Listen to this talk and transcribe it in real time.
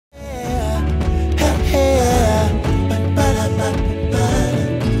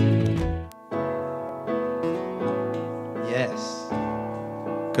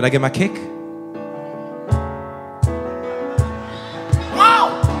Could I get my kick?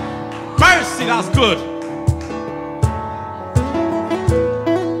 Wow! Mercy, that's good.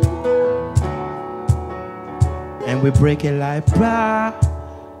 And we break it like ba,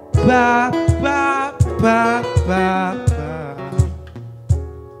 ba, ba, ba, ba, ba.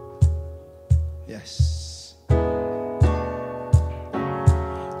 Yes.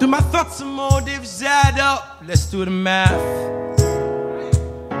 Do my thoughts and motives add up? Let's do the math.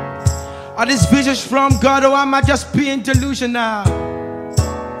 Are these visions from God, or am I just being delusional?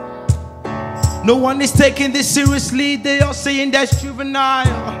 No one is taking this seriously. They are saying that's juvenile.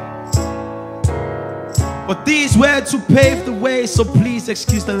 But these were to pave the way, so please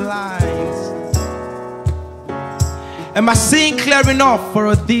excuse the lies. Am I seeing clear enough, or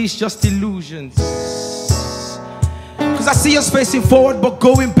are these just illusions? Cause I see us facing forward but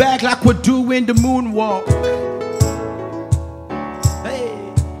going back like we're doing the moonwalk. Hey.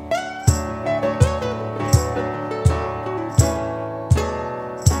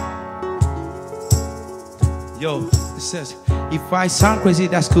 Yo, it says, if I sound crazy,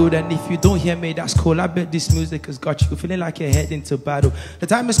 that's good. And if you don't hear me, that's cool. I bet this music has got you feeling like you're heading to battle. The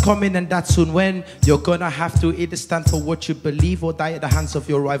time is coming, and that's soon, when you're gonna have to either stand for what you believe or die at the hands of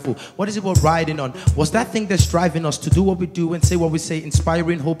your rival. What is it we're riding on? What's that thing that's driving us to do what we do and say what we say?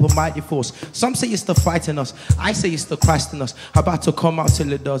 Inspiring hope, a mighty force. Some say it's the fight in us. I say it's the Christ in us. About to come out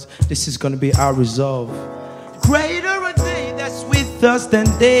till it does. This is gonna be our resolve. Greater a day that's with us than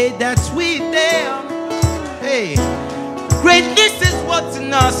they that's with them. Hey. Greatness is what's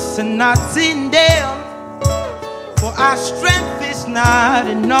in us and not in them. For our strength is not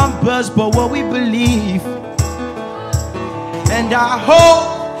in numbers, but what we believe. And our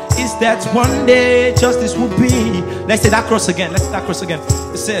hope is that one day justice will be. Let's say that cross again. Let's say that cross again.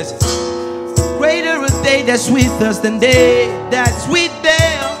 It says, greater a day that's with us than day that's with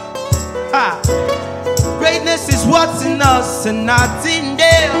them. Ah. Greatness is what's in us and not in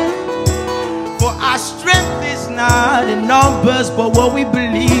them. For our strength is not in numbers, but what we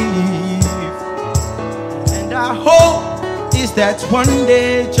believe. And our hope is that one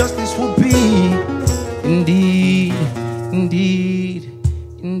day justice will be. Indeed, indeed,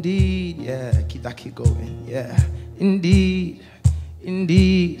 indeed. Yeah, keep going. Yeah, indeed,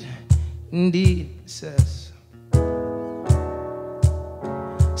 indeed, indeed. It says,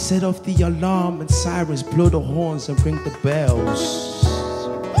 set off the alarm and sirens, blow the horns and ring the bells.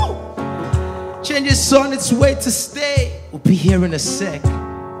 Change is on its way to stay. We'll be here in a sec.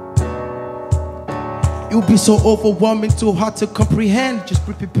 It will be so overwhelming, too hard to comprehend. Just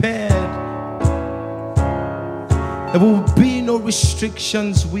be prepared. There will be no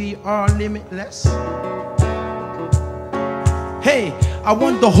restrictions. We are limitless. Hey, I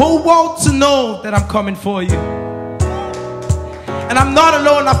want the whole world to know that I'm coming for you. And I'm not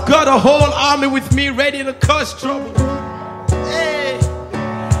alone. I've got a whole army with me ready to cause trouble.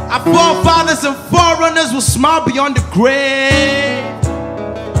 Our forefathers and forerunners will smile beyond the grave.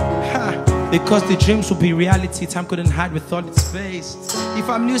 Because the dreams will be reality. Time couldn't hide with all its face. If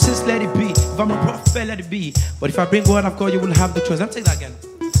I'm nuisance, let it be. If I'm a prophet, let it be. But if I bring word of God, you will have the choice. Let me take that again.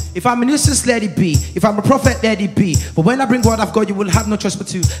 If I'm a nuisance, let it be. If I'm a prophet, let it be. But when I bring word of God, you will have no choice but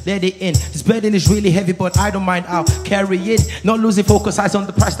to let it in. This burden is really heavy, but I don't mind. I'll carry it. Not losing focus, eyes on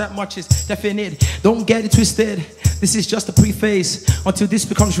the price, that much is definite. Don't get it twisted. This is just a preface. Until this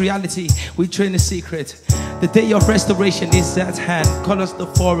becomes reality, we train a secret. The day of restoration is at hand. Call us the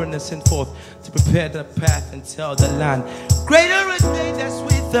foreigners and forth to prepare the path and tell the land. Greater a day that's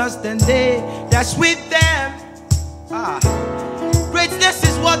with us than they that's with them. Ah. Greatness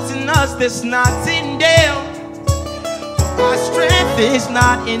is what's in us that's not in them. Our strength is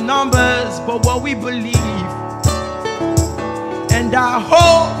not in numbers, but what we believe. And our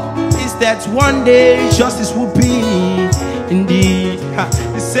hope is that one day justice will be. Indeed,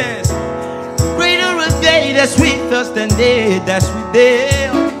 it says, greater a day that's with us than they that's with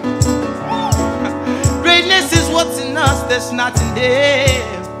them. Greatness is what's in us that's not in them.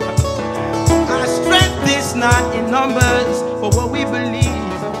 Our strength is not in numbers, but what we believe.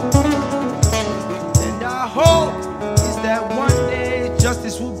 And our hope is that one day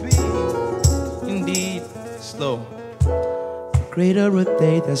justice will be. Indeed, slow. Greater a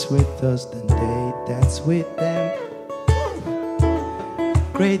day that's with us than day that's with them.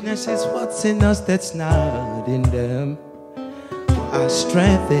 Greatness is what's in us that's not in them. Our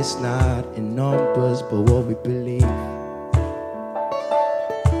strength is not in numbers, but what we believe.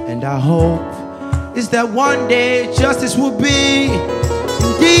 And our hope is that one day justice will be.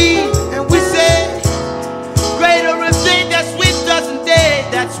 Indeed, and we say, greater a day that's with us than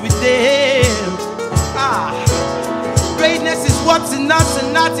that's with them. Ah, greatness is what's in us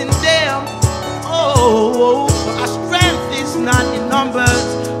and not not in them. Oh, our strength is not in numbers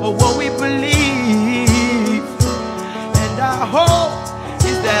or what we believe. And our hope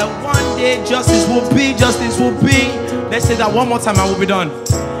is that one day justice will be, justice will be. Let's say that one more time and we'll be done.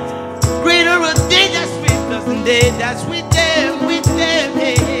 Greater a day that's with us than day that's with them, with them.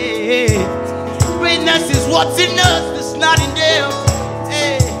 Hey, hey, hey. Greatness is what's in us that's not in them.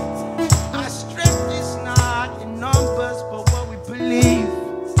 Hey. Our strength is not in numbers but what we believe.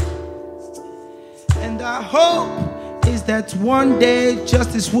 And our hope is that one day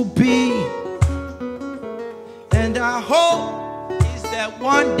justice will be. And our hope is that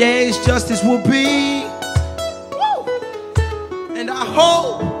one day justice will be. Woo! And our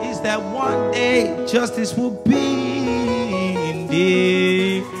hope is that one day justice will be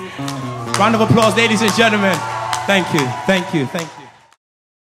indeed. Round of applause, ladies and gentlemen. Thank you, thank you, thank you.